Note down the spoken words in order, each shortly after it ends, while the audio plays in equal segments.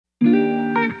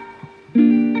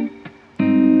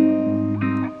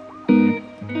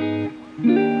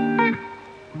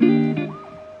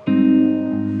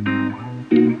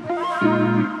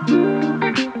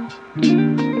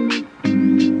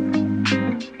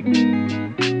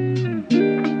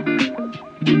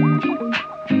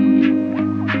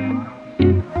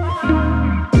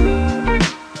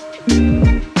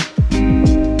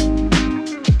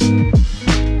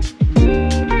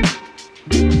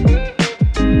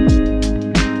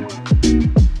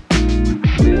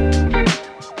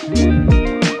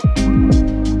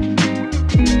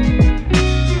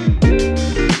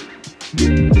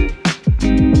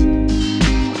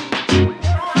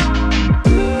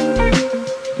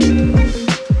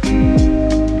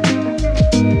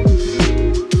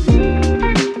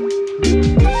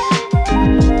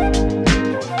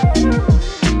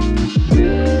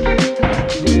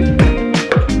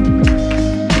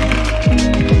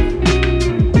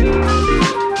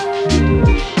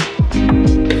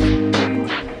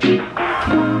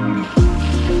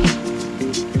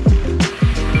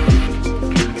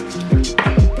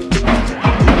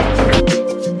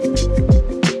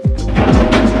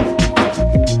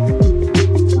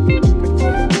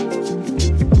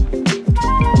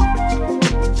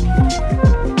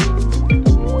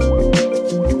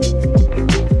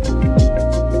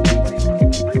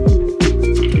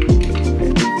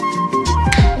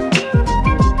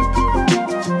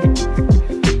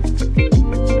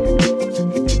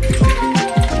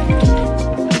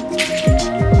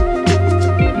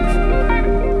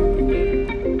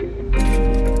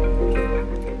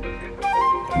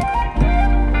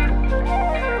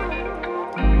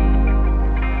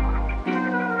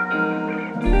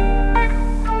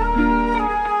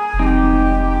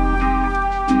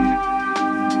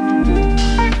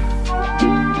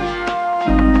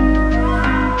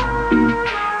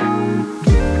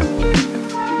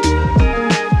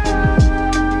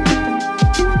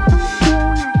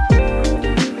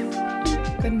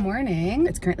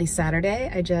currently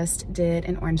Saturday. I just did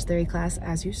an Orange Theory class,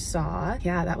 as you saw.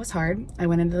 Yeah, that was hard. I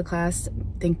went into the class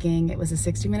thinking it was a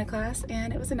 60-minute class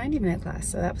and it was a 90-minute class,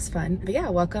 so that was fun. But yeah,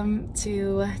 welcome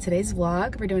to today's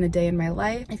vlog. We're doing a day in my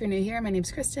life. If you're new here, my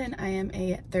name's Kristen. I am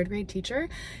a 3rd grade teacher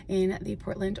in the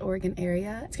Portland, Oregon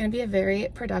area. It's gonna be a very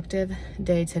productive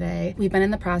day today. We've been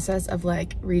in the process of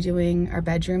like redoing our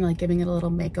bedroom, like giving it a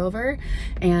little makeover,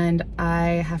 and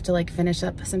I have to like finish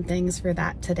up some things for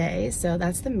that today. So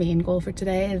that's the main goal for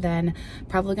today. Then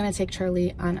probably gonna take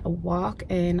Charlie on a walk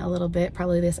in a little bit,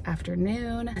 probably this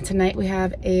afternoon. Tonight we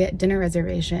have a dinner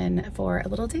reservation for a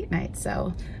little date night.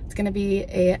 So it's gonna be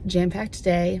a jam-packed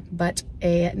day, but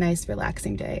a nice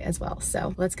relaxing day as well.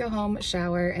 So let's go home,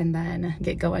 shower, and then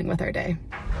get going with our day.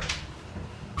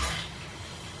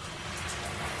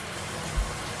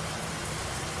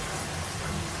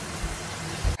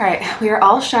 All right, we are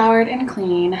all showered and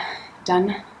clean,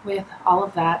 done with all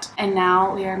of that. And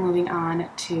now we are moving on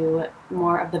to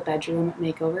more of the bedroom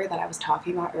makeover that I was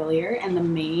talking about earlier. And the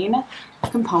main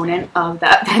component of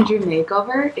that bedroom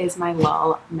makeover is my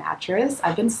Lull mattress.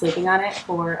 I've been sleeping on it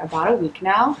for about a week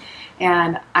now,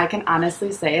 and I can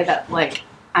honestly say that like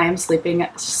I am sleeping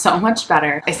so much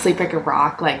better. I sleep like a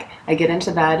rock. Like I get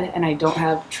into bed and I don't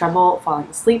have trouble falling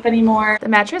asleep anymore. The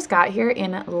mattress got here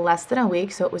in less than a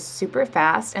week, so it was super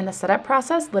fast, and the setup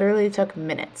process literally took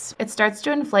minutes. It starts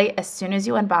to inflate as soon as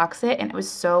you unbox it, and it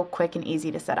was so quick and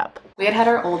easy to set up. We had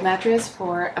our old mattress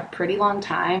for a pretty long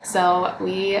time, so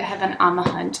we have been on the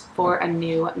hunt for a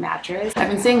new mattress. I've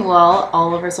been seeing Lull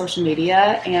all over social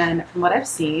media, and from what I've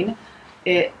seen,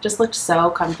 it just looked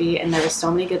so comfy, and there were so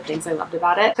many good things I loved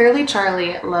about it. Clearly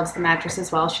Charlie loves the mattress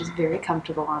as well. She's very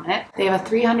comfortable on it. They have a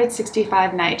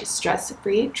 365-night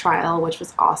stress-free trial, which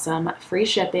was awesome, free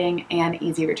shipping, and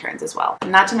easy returns as well.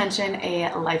 Not to mention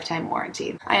a lifetime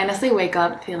warranty. I honestly wake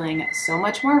up feeling so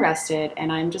much more rested,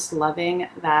 and I'm just loving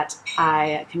that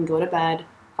I can go to bed,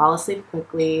 fall asleep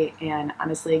quickly, and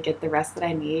honestly get the rest that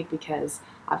I need, because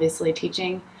obviously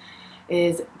teaching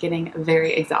is getting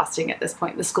very exhausting at this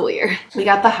point in the school year. We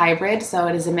got the hybrid, so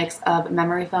it is a mix of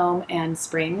memory foam and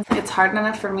springs. It's hard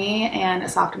enough for me and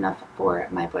soft enough for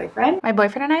my boyfriend. My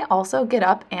boyfriend and I also get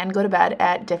up and go to bed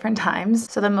at different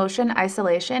times, so the motion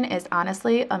isolation is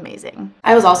honestly amazing.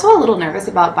 I was also a little nervous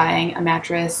about buying a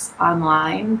mattress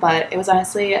online, but it was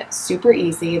honestly super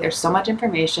easy. There's so much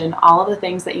information. All of the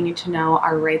things that you need to know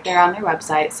are right there on their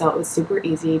website, so it was super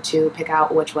easy to pick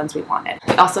out which ones we wanted.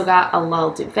 We also got a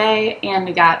Lull duvet, and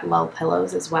we got Lull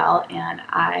pillows as well, and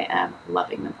I am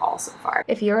loving them all so far.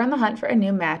 If you're on the hunt for a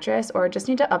new mattress or just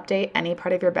need to update any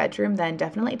part of your bedroom, then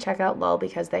definitely check out Lull,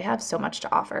 because they have so much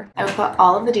to offer. I will put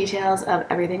all of the details of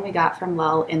everything we got from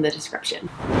Lull in the description.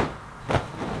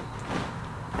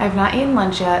 I have not eaten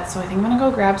lunch yet, so I think I'm gonna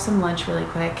go grab some lunch really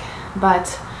quick.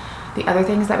 But the other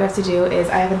things that we have to do is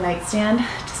I have a nightstand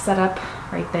to set up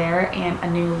right there and a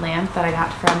new lamp that I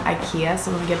got from IKEA.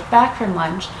 So when we get back from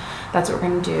lunch, that's what we're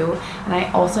gonna do. And I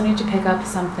also need to pick up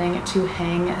something to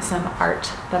hang some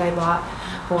art that I bought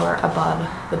for above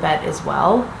the bed as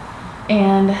well.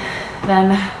 And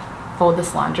then fold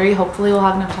this laundry. Hopefully we'll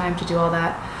have enough time to do all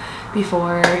that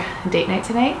before date night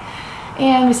tonight.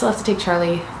 And we still have to take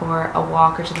Charlie for a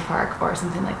walk or to the park or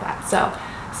something like that. So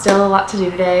still a lot to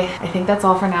do today. I think that's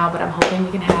all for now, but I'm hoping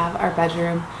we can have our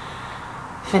bedroom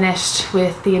finished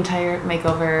with the entire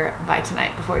makeover by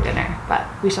tonight before dinner, but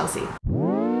we shall see.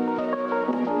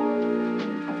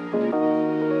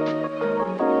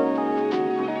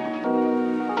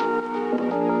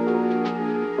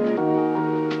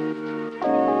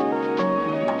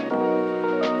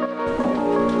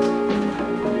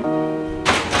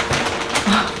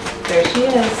 There she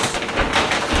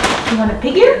is. You want a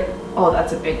figure? Oh,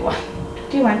 that's a big one.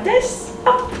 Do you want this?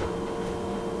 Oh.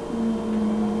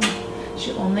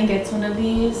 She only gets one of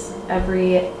these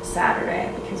every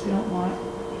Saturday because we don't want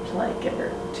to like give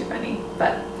her too many.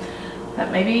 But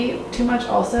that may be too much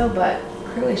also, but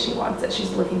clearly she wants it.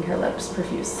 She's licking her lips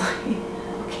profusely.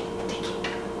 Okay, take it.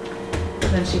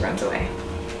 And then she runs away.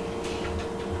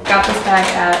 Got this bag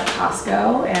at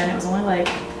Costco, and it was only like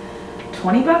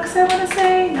 20 bucks, I want to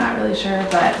say. Not really sure,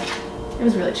 but it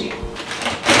was really cheap.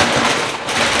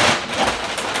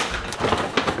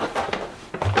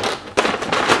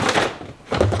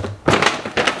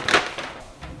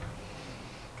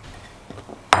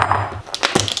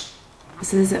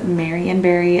 This is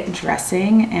Marionberry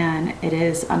dressing, and it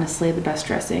is honestly the best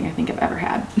dressing I think I've ever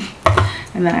had.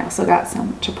 And then I also got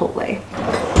some Chipotle.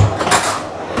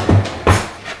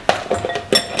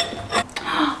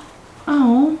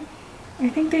 Oh, I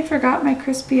think they forgot my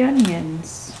crispy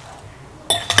onions.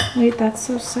 Wait, that's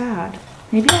so sad.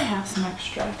 Maybe I have some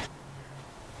extra.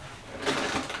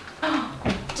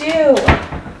 I Ew.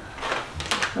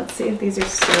 Let's see if these are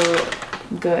still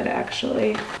good,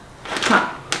 actually. Huh.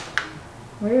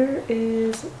 Where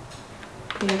is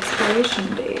the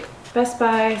expiration date? Best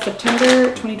by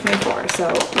September 2024,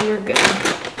 so we're good.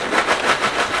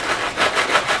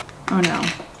 Oh no,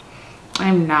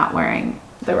 I'm not wearing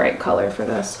the right color for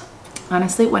this.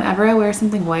 Honestly, whenever I wear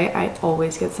something white, I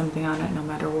always get something on it no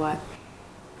matter what.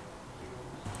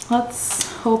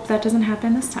 Let's hope that doesn't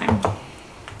happen this time.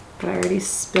 But I already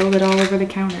spilled it all over the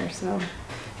counter, so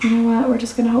you know what? We're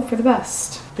just gonna hope for the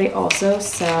best. They also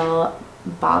sell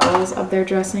bottles of their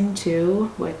dressing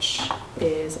too, which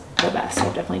is the best.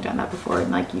 I've definitely done that before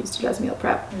and like used it as meal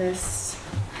prep. This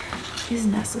is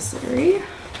necessary. Oh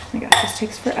my gosh, this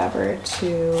takes forever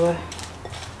to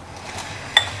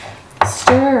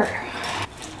stir.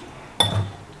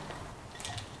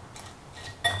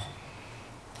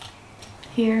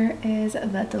 Here is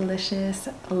the delicious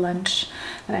lunch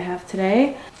that I have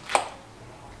today.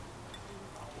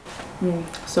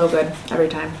 So good every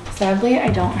time. Sadly, I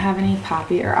don't have any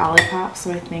Poppy or Olipop,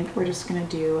 so I think we're just gonna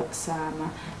do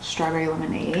some strawberry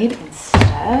lemonade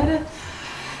instead.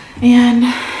 And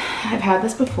I've had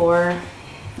this before.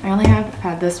 I only have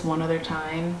had this one other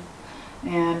time,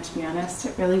 and to be honest,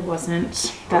 it really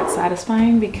wasn't that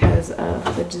satisfying because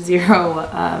of the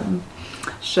zero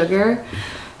sugar,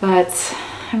 but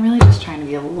I'm really just trying to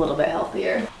be a little bit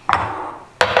healthier.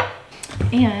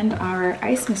 And our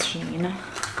ice machine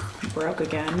broke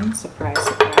again, surprise,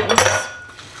 surprise.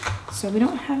 So we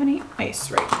don't have any ice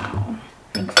right now.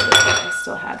 Thankfully, I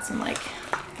still had some like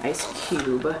ice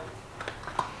cube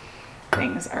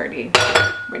things already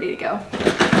ready to go.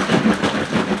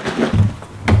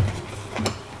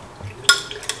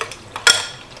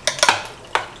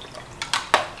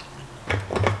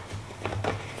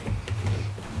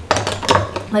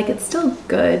 Like, it's still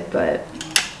good, but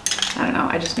I don't know,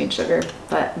 I just need sugar,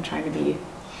 but I'm trying to be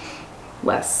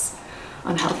less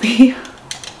unhealthy.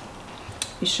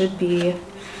 You should be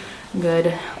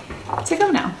good to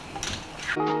go now.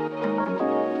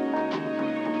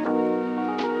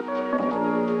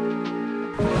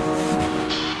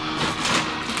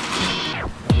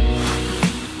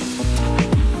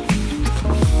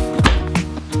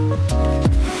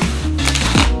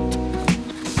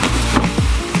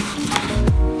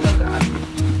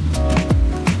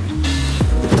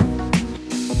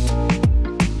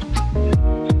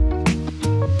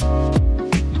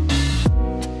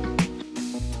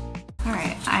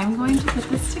 I'm going to put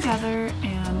this together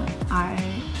and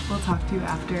I will talk to you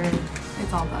after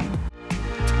it's all done.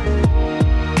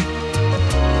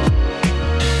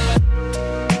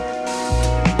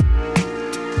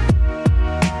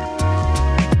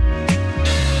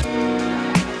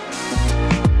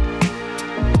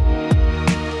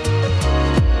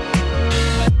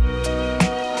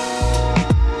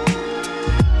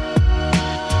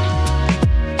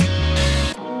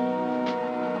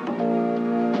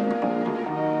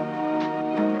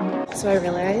 So I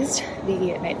realized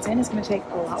the nightstand is going to take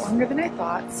a lot longer than I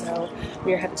thought, so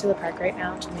we are headed to the park right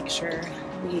now to make sure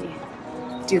we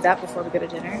do that before we go to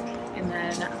dinner. And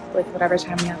then with whatever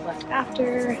time we have left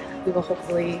after, we will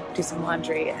hopefully do some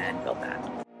laundry and build that.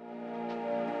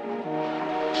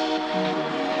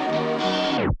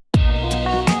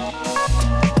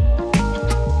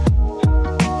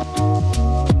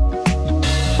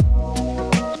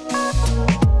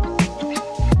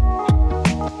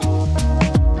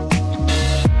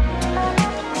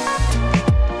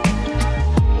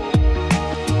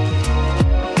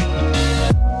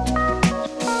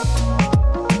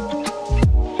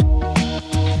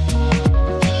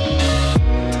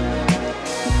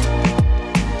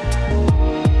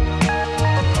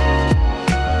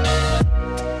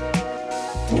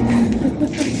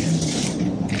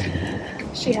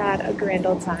 She had a grand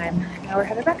old time. Now we're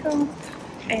headed back home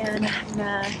and I'm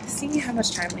gonna see how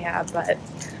much time we have, but I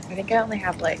think I only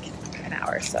have like an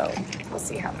hour, so we'll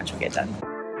see how much we get done.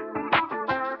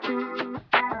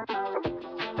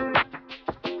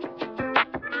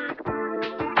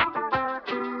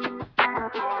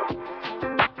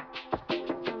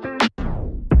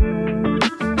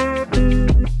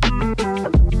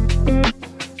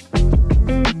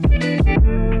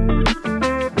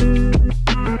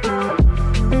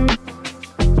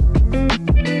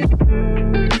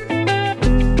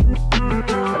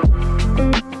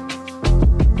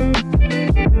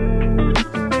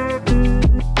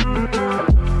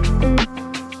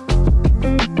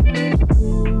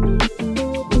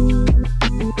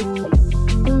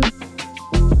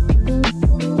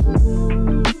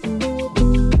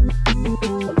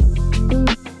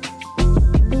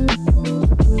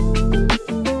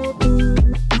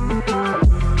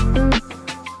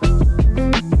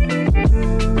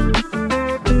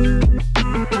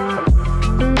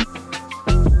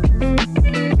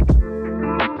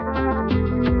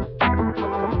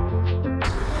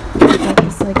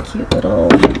 little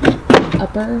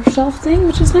upper shelf thing,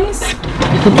 which is nice.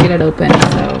 I couldn't get it open,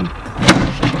 so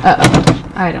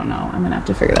I don't know. I'm gonna have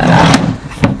to figure that out.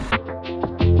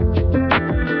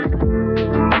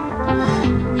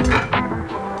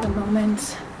 The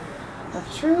moment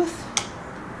of truth.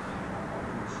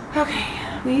 Okay,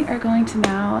 we are going to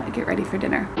now get ready for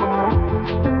dinner.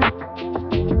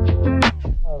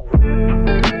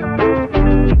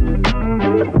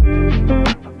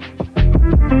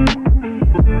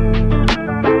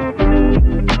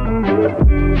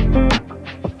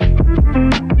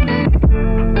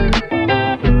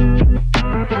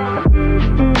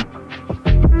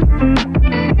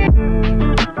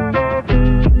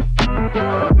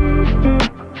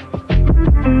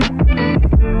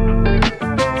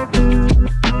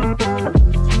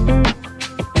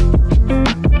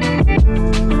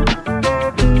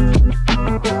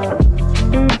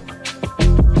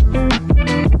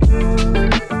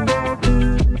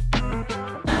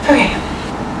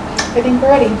 I think we're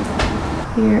ready.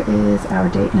 Here is our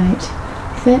date night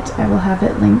fit. I will have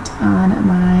it linked on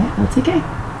my LTK.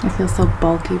 I feel so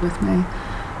bulky with my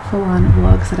full-on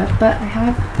vlog setup, but I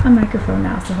have a microphone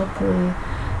now, so hopefully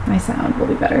my sound will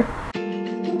be better.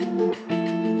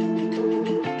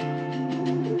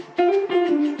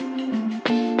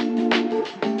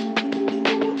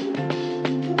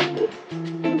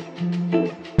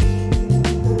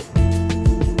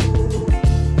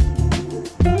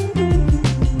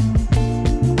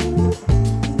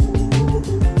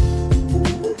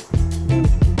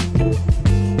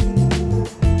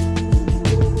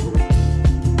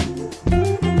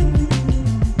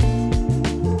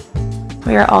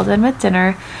 We are all done with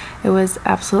dinner. It was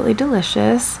absolutely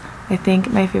delicious. I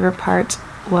think my favorite part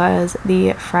was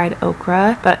the fried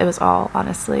okra, but it was all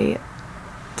honestly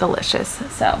delicious.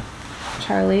 So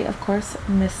Charlie, of course,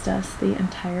 missed us the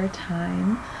entire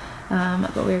time,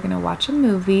 but we were gonna watch a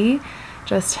movie,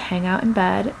 just hang out in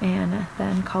bed, and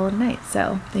then call it a night.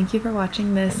 So thank you for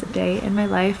watching this day in my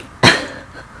life.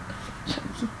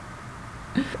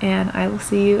 And I will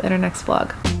see you in our next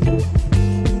vlog.